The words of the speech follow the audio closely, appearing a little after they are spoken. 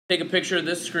Take a picture of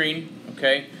this screen,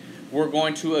 okay? We're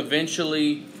going to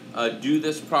eventually do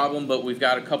this problem, but we've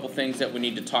got a couple things that we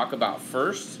need to talk about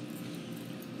first.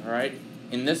 All right?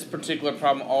 In this particular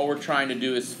problem, all we're trying to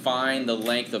do is find the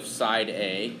length of side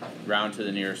A, round to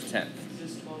the nearest tenth.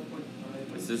 Is this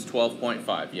 12.5? This is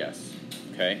 12.5, yes.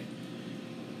 Okay?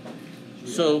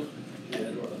 So,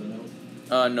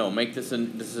 no, make this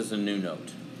is a new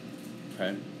note.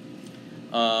 Okay?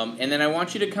 And then I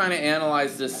want you to kind of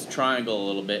analyze this triangle a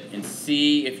little bit and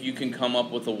see if you can come up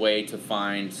with a way to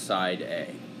find side A.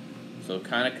 So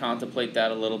kind of contemplate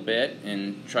that a little bit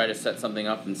and try to set something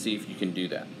up and see if you can do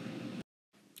that.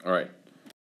 All right.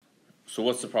 So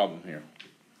what's the problem here?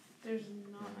 There's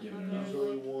not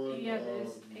another, like, yeah,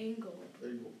 there's angle.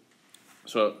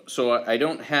 So I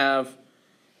don't have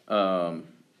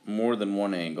more than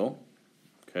one angle,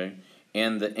 okay?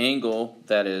 And the angle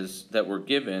that we're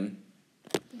given,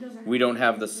 we don't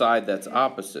have the side that's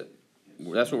opposite.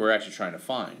 That's what we're actually trying to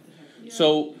find. Yeah.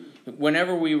 So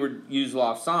whenever we would use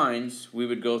law of sines, we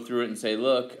would go through it and say,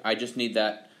 look, I just need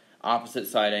that opposite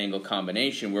side angle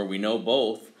combination where we know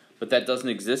both, but that doesn't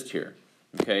exist here.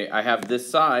 Okay, I have this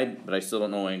side, but I still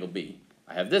don't know angle B.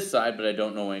 I have this side, but I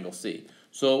don't know angle C.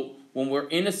 So when we're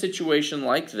in a situation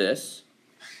like this,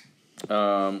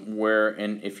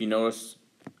 and if you notice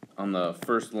on the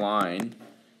first line,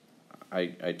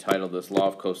 I titled this Law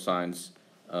of Cosines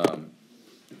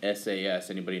SAS.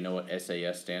 Anybody know what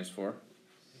SAS stands for?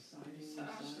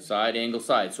 Side, angle,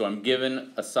 side. So I'm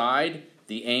given a side,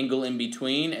 the angle in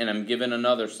between, and I'm given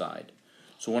another side.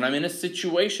 So when I'm in a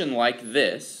situation like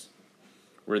this,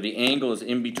 where the angle is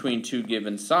in between two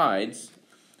given sides,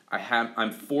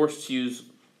 I'm forced to use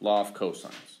law of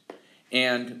cosines.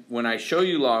 And when I show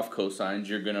you law of cosines,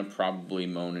 you're going to probably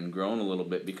moan and groan a little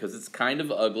bit because it's kind of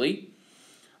ugly.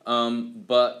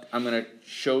 But I'm going to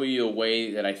show you a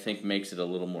way that I think makes it a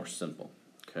little more simple.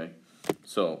 Okay,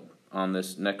 so on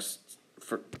this next,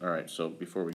 all right. So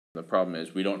before the problem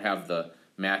is we don't have the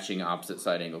matching opposite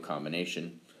side angle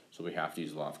combination, so we have to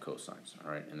use law of cosines.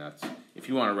 All right, and that's, if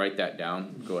you want to write that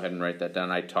down, go ahead and write that down.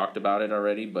 I talked about it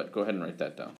already, but go ahead and write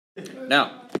that down.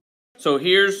 Now, so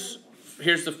here's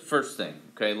the first thing.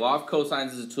 Okay, law of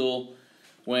cosines is a tool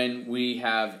when we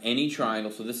have any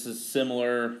triangle. So this is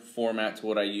similar format to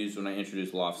what I used when I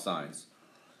introduced law of sines.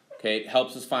 Okay, it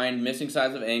helps us find missing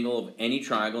sides of angle of any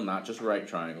triangle, not just right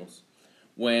triangles,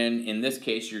 when in this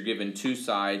case you're given two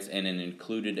sides and an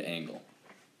included angle.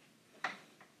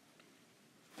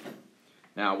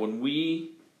 Now when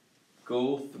we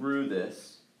go through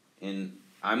this, and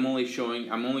I'm only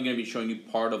going to be showing you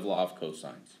part of law of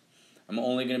cosines. I'm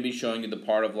only going to be showing you the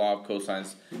part of law of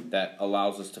cosines that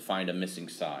allows us to find a missing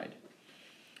side.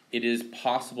 It is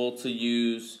possible to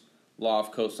use law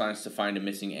of cosines to find a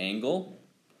missing angle.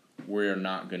 We're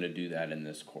not going to do that in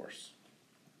this course.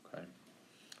 Okay?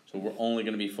 So we're only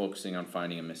going to be focusing on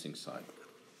finding a missing side.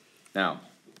 Now,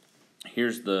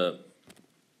 here's the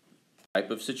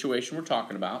type of situation we're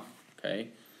talking about, okay?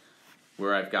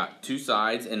 Where I've got two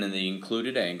sides and then the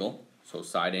included angle, so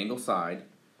side angle side.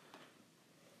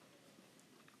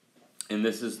 And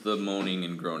this is the moaning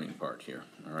and groaning part here,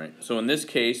 all right? So in this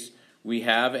case, we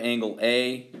have angle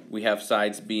A, we have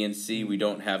sides B and C, we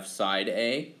don't have side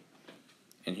A.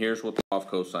 And here's what the law of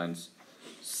cosines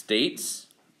states,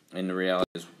 and the reality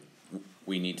is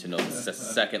we need to know the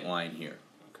second line here,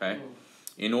 okay?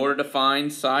 In order to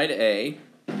find side A,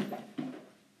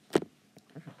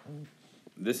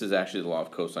 this is actually the law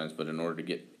of cosines, but in order to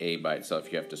get A by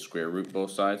itself, you have to square root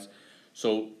both sides.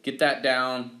 So get that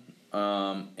down.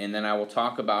 And then I will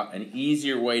talk about an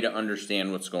easier way to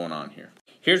understand what's going on here.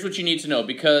 Here's what you need to know,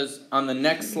 because on the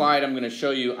next slide I'm going to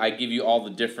show you, I give you all the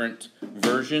different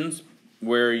versions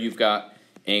where you've got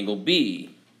angle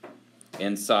B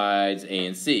and sides A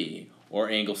and C, or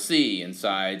angle C and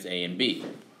sides A and B.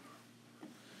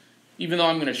 Even though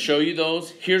I'm going to show you those,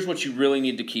 here's what you really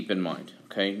need to keep in mind.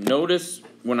 Okay, notice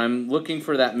when I'm looking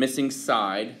for that missing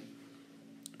side,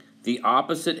 the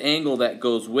opposite angle that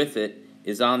goes with it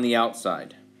is on the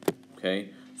outside. Okay,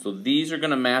 so these are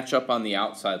going to match up on the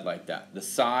outside like that, the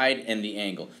side and the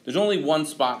angle. There's only one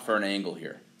spot for an angle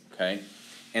here, okay,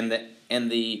 and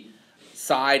the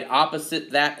side opposite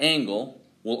that angle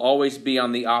will always be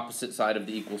on the opposite side of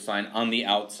the equal sign on the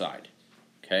outside.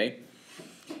 Okay,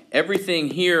 everything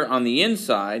here on the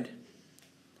inside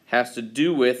has to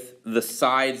do with the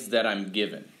sides that I'm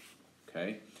given.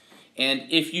 Okay, and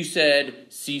if you said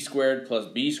c squared plus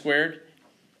b squared,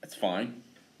 that's fine.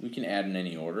 We can add in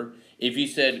any order. If you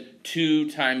said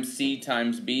 2 times c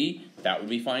times b, that would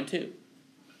be fine too.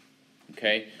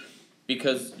 Okay?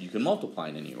 Because you can multiply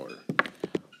in any order.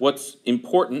 What's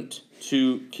important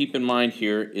to keep in mind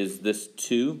here is this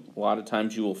 2. A lot of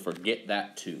times you will forget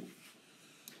that 2.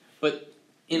 But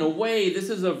in a way,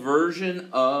 this is a version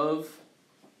of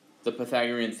the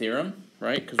Pythagorean theorem,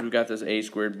 right? Because we've got this a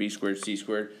squared, b squared, c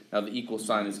squared. Now the equal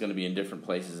sign is going to be in different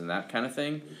places and that kind of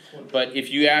thing. But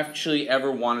if you actually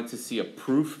ever wanted to see a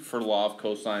proof for law of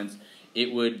cosines,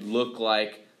 it would look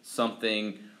like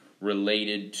something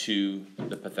related to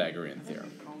the Pythagorean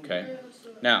theorem, okay?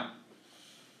 Now,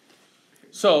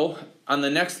 so on the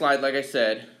next slide, like I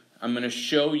said, I'm going to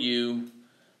show you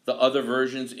the other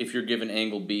versions if you're given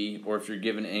angle B or if you're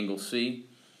given angle C.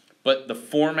 But the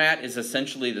format is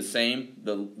essentially the same.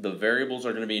 The variables are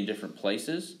going to be in different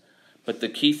places. But the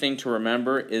key thing to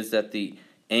remember is that the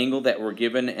angle that we're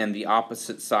given and the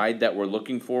opposite side that we're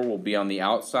looking for will be on the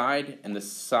outside, and the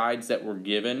sides that we're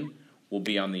given will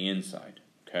be on the inside.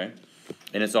 Okay?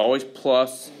 And it's always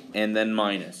plus and then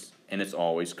minus, and it's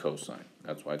always cosine.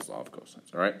 That's why it's law of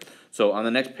cosines. All right? So on the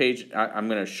next page, I'm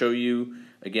going to show you,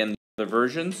 again, the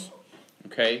versions.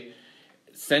 Okay?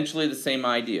 Essentially the same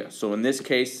idea. So in this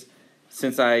case,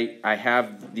 since I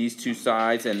have these two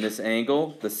sides and this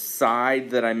angle, the side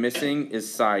that I'm missing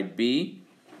is side B.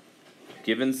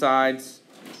 Given sides,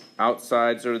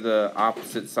 outsides are the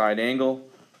opposite side angle,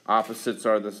 opposites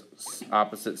are the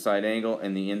opposite side angle,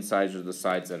 and the insides are the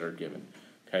sides that are given.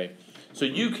 Okay, so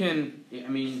you can, I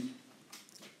mean,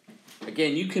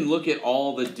 again, you can look at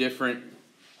all three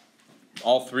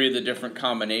of the different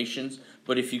combinations,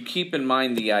 but if you keep in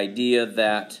mind the idea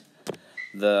that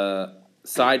the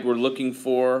side we're looking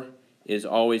for is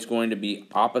always going to be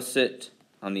opposite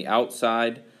on the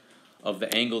outside of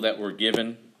the angle that we're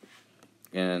given,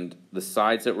 and the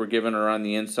sides that we're given are on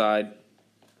the inside,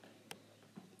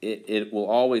 it will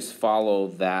always follow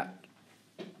that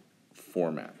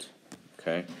format.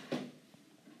 Okay?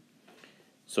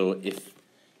 So if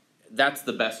that's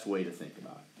the best way to think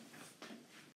about it.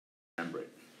 Remember it.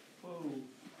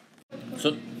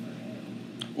 So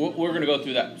we're going to go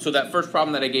through that. So that first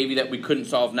problem that I gave you that we couldn't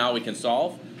solve, now we can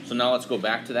solve. So now let's go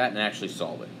back to that and actually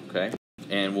solve it. Okay?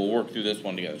 And we'll work through this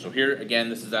one together. So here, again,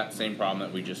 this is that same problem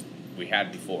that we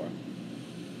had before.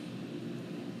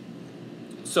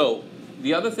 So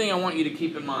the other thing I want you to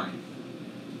keep in mind,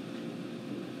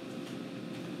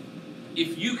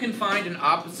 if you can find an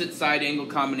opposite side angle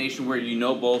combination where you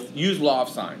know both, use law of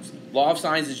sines. Law of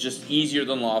sines is just easier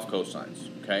than law of cosines.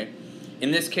 Okay?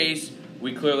 In this case,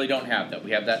 we clearly don't have that.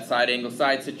 We have that side angle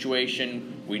side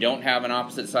situation. We don't have an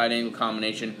opposite side angle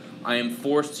combination. I am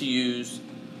forced to use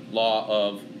law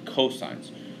of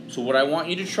cosines. So what I want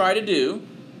you to try to do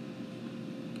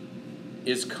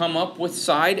is come up with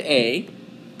side A.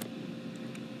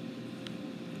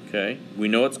 Okay, we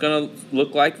know it's going to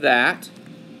look like that.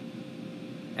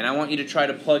 And I want you to try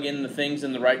to plug in the things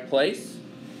in the right place.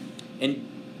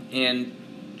 And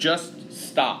just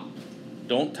stop.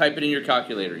 Don't type it in your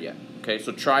calculator yet. Okay,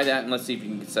 so try that and let's see if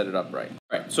you can set it up right.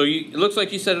 All right, so it looks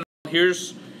like you set it up.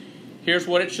 Here's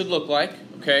what it should look like.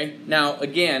 Okay, now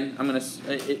again, I'm going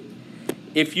to...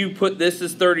 If you put this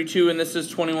as 32 and this is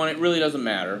 21, it really doesn't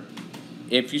matter.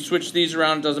 If you switch these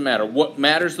around, it doesn't matter. What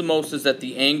matters the most is that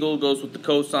the angle goes with the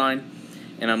cosine,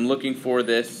 and I'm looking for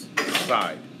this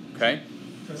side. Okay?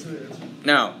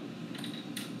 Now,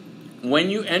 when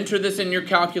you enter this in your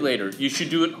calculator, you should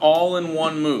do it all in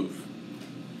one move.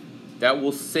 That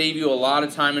will save you a lot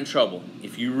of time and trouble.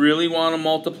 If you really want to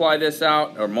multiply this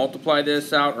out, or multiply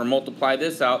this out, or multiply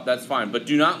this out, that's fine. But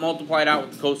do not multiply it out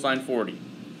with cosine 40.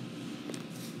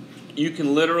 You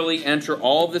can literally enter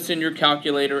all of this in your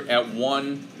calculator at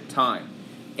one time.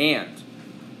 And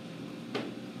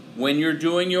when you're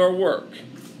doing your work,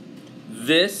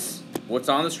 this, what's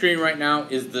on the screen right now,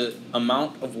 is the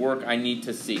amount of work I need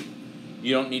to see.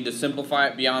 You don't need to simplify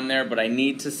it beyond there, but I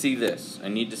need to see this. I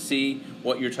need to see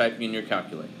what you're typing in your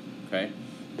calculator. Okay?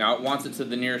 Now it wants it to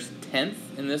the nearest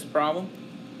tenth in this problem.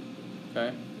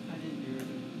 Okay?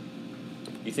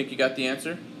 You think you got the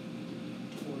answer?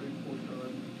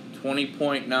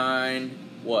 20.9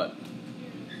 what?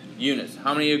 Units.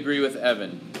 How many agree with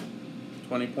Evan?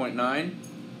 20.9?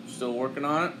 Still working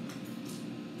on it?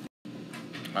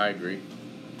 I agree.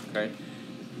 Okay.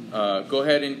 Go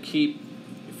ahead and keep,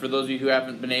 for those of you who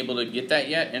haven't been able to get that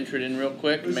yet, enter it in real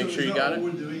quick and make sure you got it.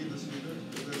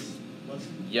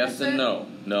 Yes and no.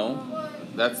 No.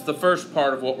 That's the first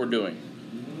part of what we're doing.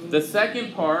 The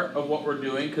second part of what we're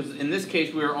doing, because in this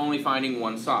case we are only finding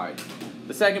one side.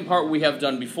 The second part we have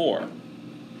done before,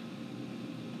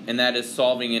 and that is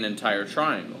solving an entire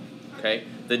triangle. Okay?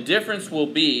 The difference will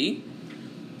be,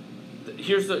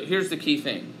 here's the key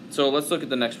thing. So let's look at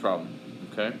the next problem.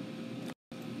 Okay?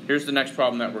 Here's the next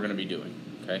problem that we're going to be doing.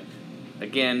 Okay?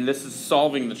 Again, this is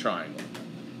solving the triangle.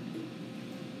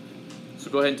 So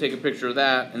go ahead and take a picture of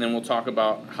that, and then we'll talk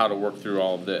about how to work through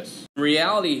all of this. In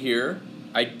reality here,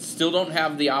 I still don't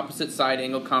have the opposite side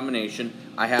angle combination.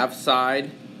 I have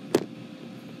side,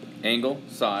 angle,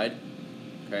 side.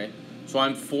 Okay? So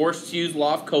I'm forced to use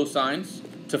law of cosines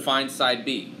to find side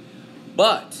B.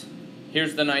 But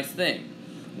here's the nice thing.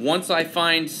 Once I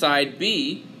find side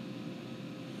B,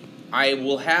 I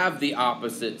will have the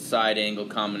opposite side angle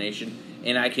combination,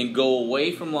 and I can go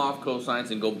away from law of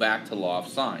cosines and go back to law of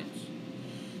sines.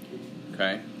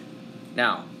 Okay?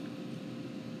 Now,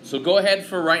 so go ahead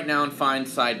for right now and find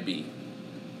side B.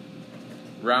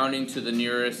 Rounding to the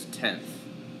nearest tenth.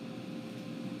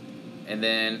 And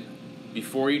then,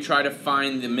 before you try to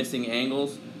find the missing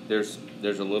angles, there's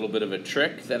a little bit of a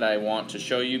trick that I want to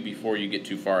show you before you get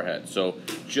too far ahead. So,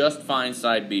 just find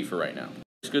side B for right now.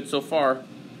 Looks good so far.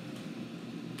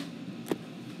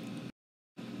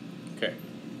 Okay.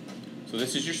 So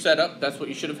this is your setup. That's what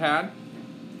you should have had.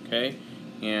 Okay.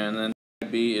 And then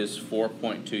B is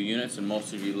 4.2 units, and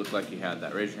most of you look like you had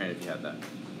that. Raise your hand if you had that.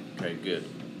 Okay, good.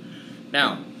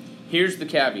 Now, here's the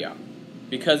caveat.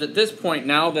 Because at this point,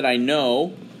 now that I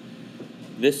know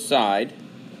this side,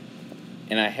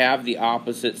 and I have the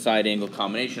opposite side angle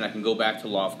combination, I can go back to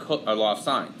law of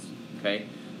sines. Okay?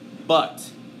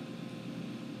 But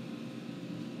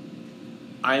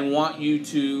I want you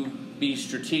to be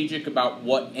strategic about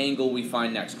what angle we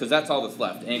find next, because that's all that's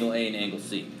left, angle A and angle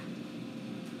C.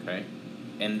 Okay?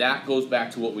 And that goes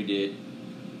back to what we did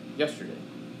yesterday.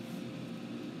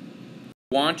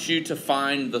 I want you to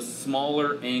find the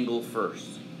smaller angle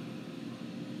first.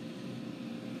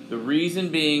 The reason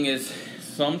being is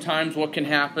sometimes what can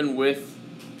happen with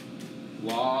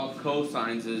law of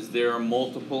cosines is there are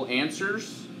multiple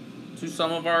answers to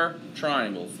some of our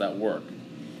triangles that work.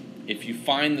 If you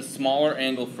find the smaller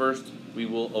angle first, we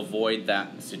will avoid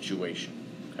that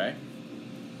situation. Okay?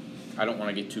 I don't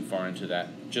want to get too far into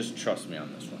that. Just trust me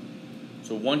on this one.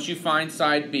 So once you find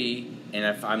side B, and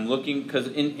if I'm looking, because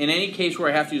in any case where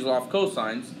I have to use law of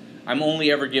cosines, I'm only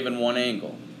ever given one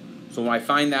angle. So when I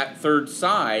find that third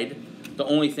side, the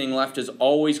only thing left is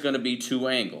always going to be two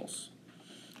angles.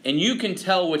 And you can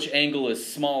tell which angle is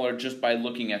smaller just by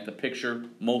looking at the picture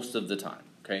most of the time.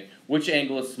 Okay? Which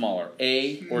angle is smaller,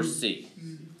 A or C?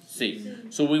 C.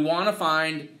 So we want to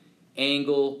find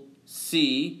angle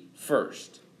C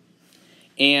first.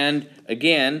 And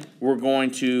again, we're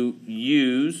going to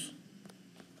use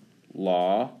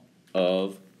law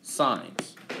of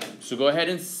sines. So go ahead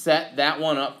and set that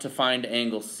one up to find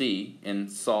angle C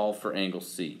and solve for angle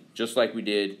C, just like we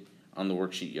did on the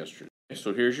worksheet yesterday.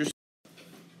 So here's your,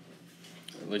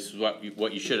 this is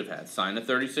what you should have had. Sine of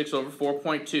 36 over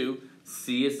 4.2.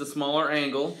 C is the smaller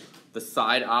angle. The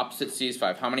side opposite C is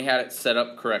 5. How many had it set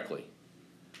up correctly?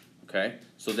 Okay,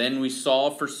 so then we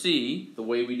solve for C the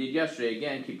way we did yesterday.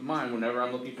 Again, keep in mind, whenever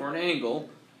I'm looking for an angle,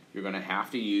 you're going to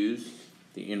have to use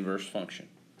the inverse function.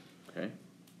 Okay?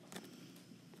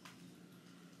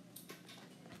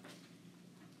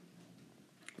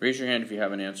 Raise your hand if you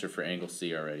have an answer for angle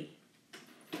C already.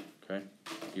 Okay?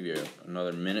 I'll give you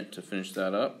another minute to finish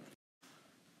that up.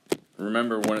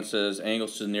 Remember, when it says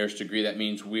angles to the nearest degree, that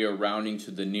means we are rounding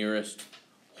to the nearest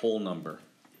whole number.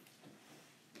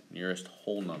 Nearest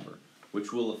whole number,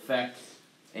 which will affect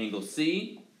angle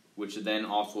C, which then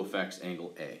also affects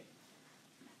angle A.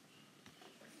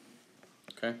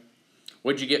 Okay?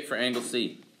 What'd you get for angle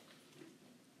C?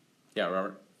 Yeah,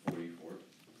 Robert? 44.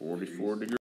 44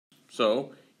 degrees.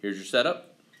 So, here's your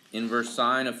setup. Inverse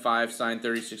sine of 5 sine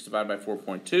 36 divided by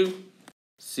 4.2.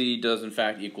 C does in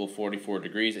fact equal 44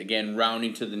 degrees. Again,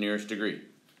 rounding to the nearest degree.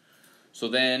 So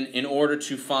then, in order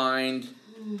to find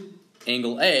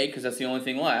angle A, because that's the only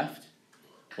thing left,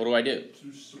 what do I do?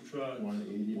 Just subtract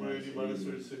 180 minus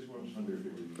 36,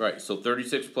 100. Right, so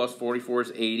 36 plus 44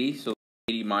 is 80, so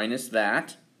 80 minus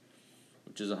that,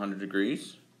 which is 100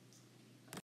 degrees.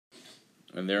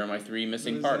 And there are my three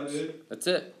missing parts. That's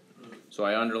it. So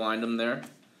I underlined them there.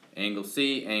 Angle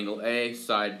C, angle A,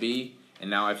 side B, and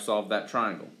now I've solved that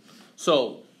triangle.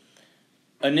 So,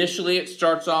 initially it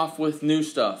starts off with new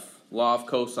stuff, law of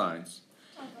cosines.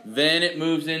 Then it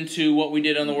moves into what we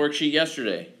did on the worksheet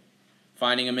yesterday,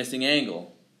 finding a missing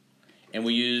angle. And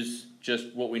we use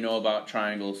just what we know about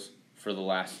triangles for the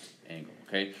last angle.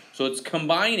 Okay, so it's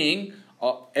combining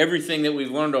everything that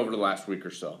we've learned over the last week or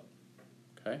so.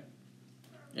 Okay,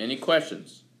 any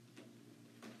questions?